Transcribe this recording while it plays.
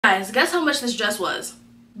guys, guess how much this dress was?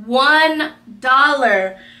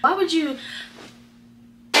 $1. Why would you?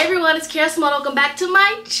 Everyone, it's Kara Small. Welcome back to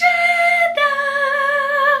my channel.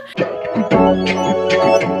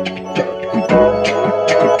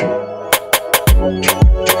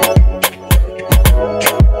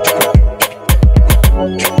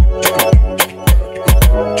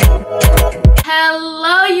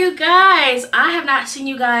 Hello you guys, I have not seen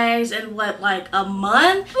you guys in what, like a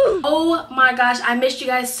month? Oh my gosh, I missed you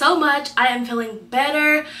guys so much. I am feeling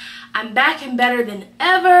better. I'm back and better than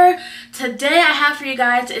ever. Today I have for you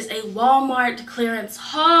guys is a Walmart clearance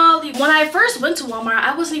haul. When I first went to Walmart,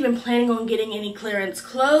 I wasn't even planning on getting any clearance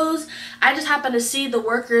clothes. I just happened to see the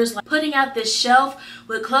workers like putting out this shelf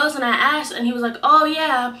with clothes, and I asked, and he was like, oh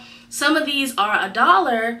yeah, some of these are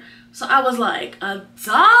 $1. So I was like,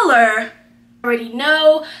 $1? Already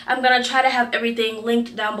know I'm gonna try to have everything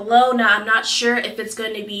linked down below. Now I'm not sure if it's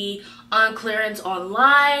going to be on clearance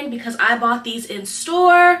online because I bought these in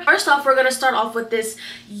store. First off, we're gonna start off with this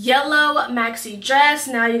yellow maxi dress.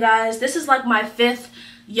 Now you guys, this is like my 5th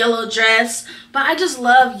yellow dress, but I just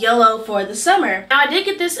love yellow for the summer. Now I did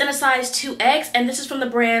get this in a size 2X, and this is from the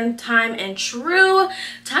brand Time and True.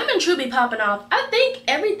 Time and True be popping off. I think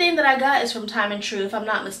everything that I got is from Time and True if I'm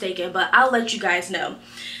not mistaken, but I'll let you guys know.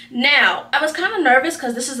 Now, I was kind of nervous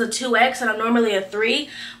because this is a 2X and I'm normally a 3,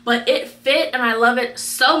 but it fit and I love it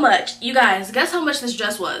so much. You guys, guess how much this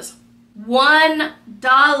dress was?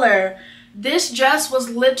 $1. This dress was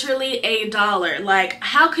literally $1. Like,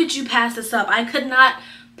 how could you pass this up? I could not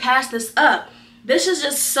pass this up. This is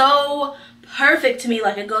just so perfect to me.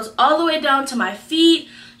 Like, it goes all the way down to my feet.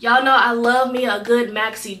 Y'all know I love me a good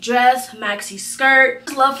maxi dress, maxi skirt.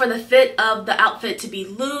 I love for the fit of the outfit to be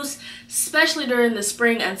loose, especially during the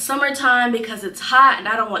spring and summertime because it's hot and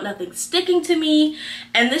I don't want nothing sticking to me.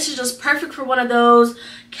 And this is just perfect for one of those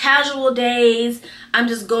casual days. I'm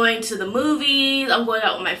just going to the movies, I'm going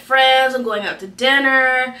out with my friends, I'm going out to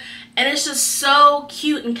dinner, and it's just so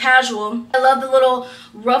cute and casual. I love the little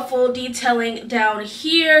ruffle detailing down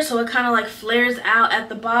here, so it kind of like flares out at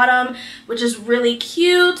the bottom, which is really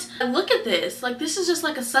cute. And look at this, like this is just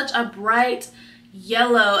like such a bright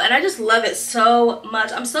yellow, and I just love it so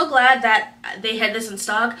much. I'm so glad that they had this in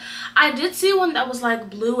stock. I did see one that was like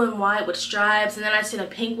blue and white with stripes, and then I seen a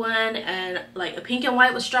pink one and like a pink and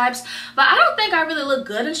white with stripes, but I don't think I really look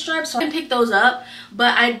good in stripes, so I didn't pick those up.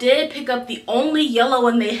 But I did pick up the only yellow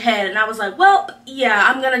one they had, and I was like, well, yeah,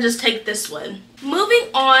 I'm gonna just take this one. Moving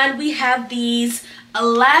on, we have these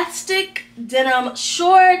elastic denim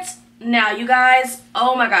shorts. Now you guys,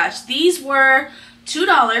 oh my gosh, these were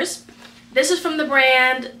 $2. This is from the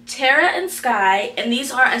brand Terra and Sky, and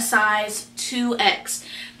these are a size 2X.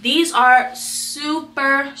 These are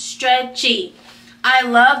super stretchy. I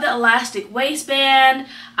love the elastic waistband.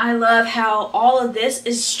 I love how all of this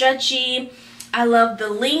is stretchy. I love the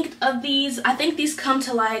length of these. I think these come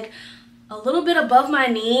to like a little bit above my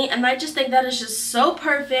knee, and I just think that is just so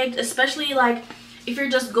perfect, especially like if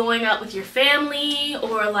you're just going out with your family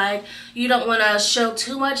or like you don't want to show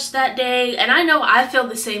too much that day. And I know I feel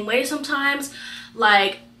the same way sometimes.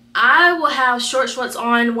 Like I will have short shorts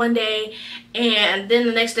on one day and then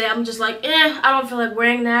the next day I'm just like, I don't feel like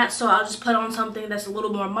wearing that, so I'll just put on something that's a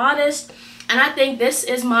little more modest. And I think this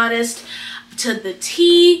is modest to the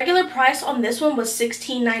T. Regular price on this one was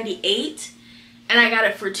 $16.98 and I got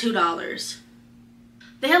it for $2.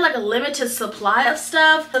 They had like a limited supply of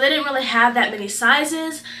stuff, so they didn't really have that many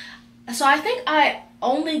sizes. So I think I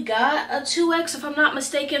only got a 2X if I'm not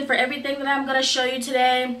mistaken for everything that I'm gonna show you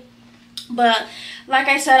today. But like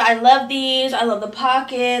I said, I love these. I love the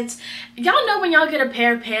pockets. Y'all know when y'all get a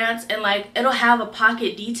pair of pants and like it'll have a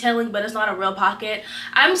pocket detailing but it's not a real pocket.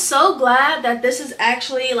 I'm so glad that this is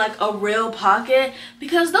actually like a real pocket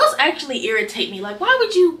because those actually irritate me. Like why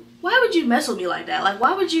would you mess with me like that? Like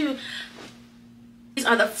why would you? These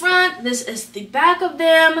are the front, this is the back of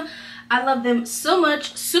them. I love them so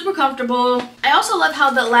much, super comfortable. I also love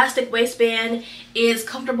how the elastic waistband is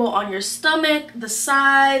comfortable on your stomach, the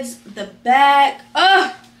sides, the back.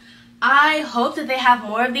 Ugh! I hope that they have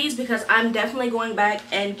more of these because I'm definitely going back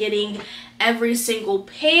and getting every single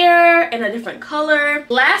pair in a different color.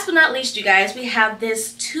 Last but not least, you guys, we have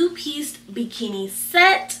this 2-piece bikini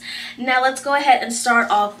set. Now let's go ahead and start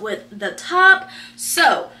off with the top.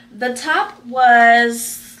 So the top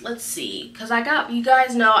was, let's see, because you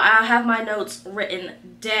guys know I have my notes written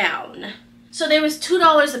down. So they was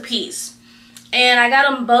 $2 a piece, and I got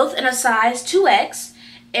them both in a size 2X,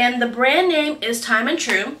 and the brand name is Time and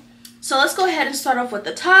True. So let's go ahead and start off with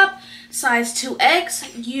the top, size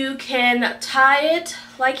 2X. You can tie it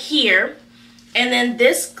like here, And then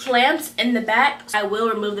this clamps in the back. I will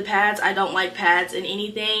remove the pads. I don't like pads in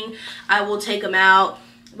anything. I will take them out.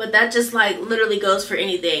 But that just like literally goes for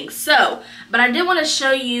anything. So, but I did want to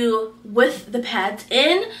show you with the pads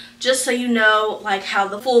in, just so you know like how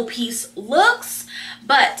the full piece looks.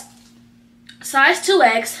 But size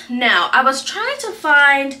 2X. Now, I was trying to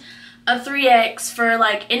find a 3X for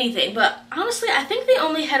like anything, but honestly I think they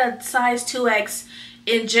only had a size 2X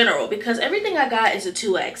in general, because everything I got is a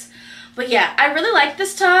 2X. But yeah, I really like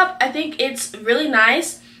this top. I think it's really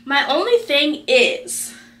nice. My only thing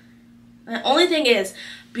is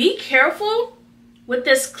be careful with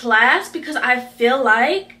this clasp, because I feel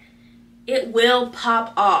like it will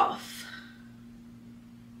pop off.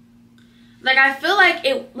 Like I feel like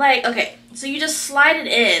it, like, okay, so you just slide it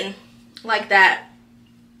in like that.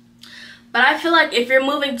 But I feel like if you're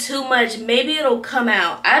moving too much, maybe it'll come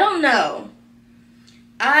out. I don't know.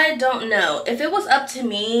 I don't know. If it was up to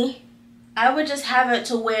me, I would just have it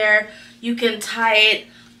to where you can tie it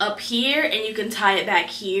up here and you can tie it back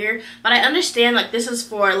here. But I understand like this is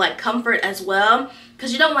for like comfort as well,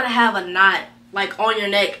 because you don't want to have a knot like on your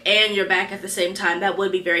neck and your back at the same time. That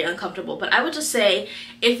would be very uncomfortable. But I would just say,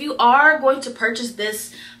 if you are going to purchase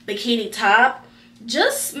this bikini top,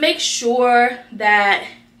 just make sure that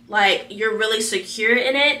like you're really secure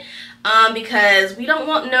in it, because we don't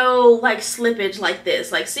want no like slippage like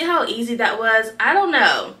this. Like, see how easy that was? I don't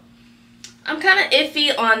know. I'm kind of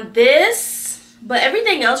iffy on this, but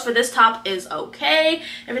everything else for this top is okay.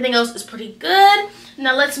 Everything else is pretty good.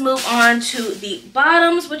 Now let's move on to the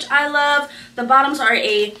bottoms, which I love. The bottoms are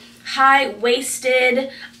a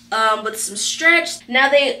high-waisted with some stretch. Now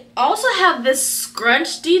they also have this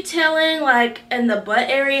scrunch detailing like in the butt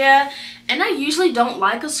area, and I usually don't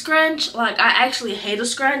like a scrunch. Like, I actually hate a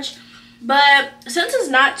scrunch, but since it's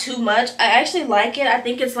not too much, I actually like it. I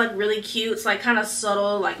think it's like really cute. It's like kind of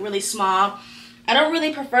subtle, like really small. I don't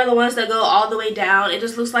really prefer the ones that go all the way down. It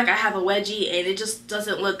just looks like I have a wedgie and it just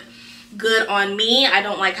doesn't look good on me. I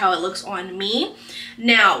don't like how it looks on me.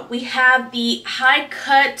 Now we have the high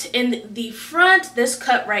cut in the front, this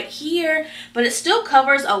cut right here, but it still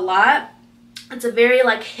covers a lot. It's a very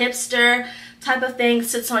like hipster type of thing,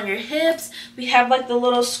 sits on your hips. We have like the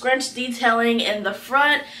little scrunch detailing in the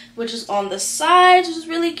front, which is on the sides, which is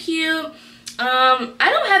really cute. I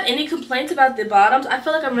don't have any complaints about the bottoms. I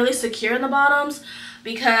feel like I'm really secure in the bottoms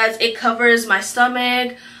because it covers my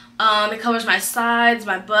stomach, it covers my sides,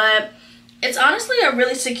 my butt. It's honestly a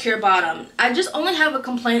really secure bottom. I just only have a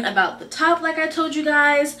complaint about the top, like I told you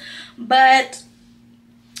guys. But,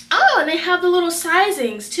 oh, and they have the little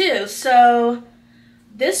sizings too. So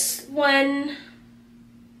this one,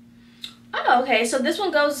 oh, okay, so this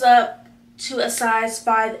one goes up to a size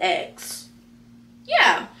 5X.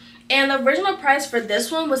 Yeah, and the original price for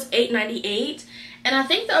this one was $8.98, and I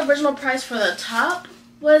think the original price for the top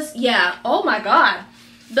was, yeah, oh my god,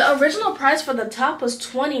 the original price for the top was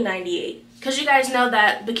 $20.98, because you guys know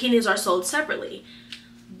that bikinis are sold separately.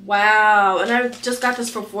 Wow, and I just got this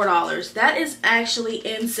for $4. That is actually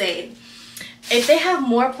insane. If they have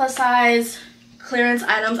more plus size clearance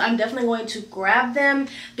items, I'm definitely going to grab them,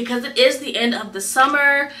 because it is the end of the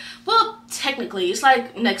summer. Well, technically it's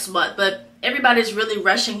like next month, but everybody's really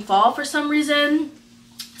rushing fall for some reason.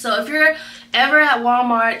 So if you're ever at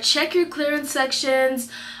Walmart, check your clearance sections,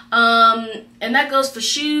 and that goes for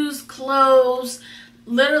shoes, clothes,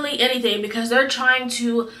 literally anything, because they're trying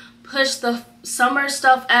to push the summer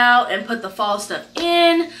stuff out and put the fall stuff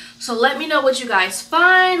in. So let me know what you guys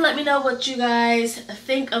find. Let me know what you guys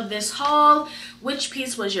think of this haul. Which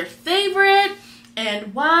piece was your favorite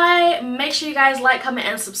and why? Make sure you guys like, comment,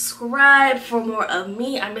 and subscribe for more of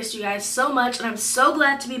me. I missed you guys so much, and I'm so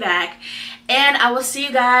glad to be back. And I will see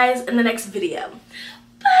you guys in the next video.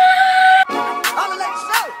 Bye! All the ladies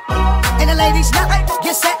know. And the ladies know.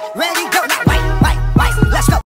 Get set, ready, go now.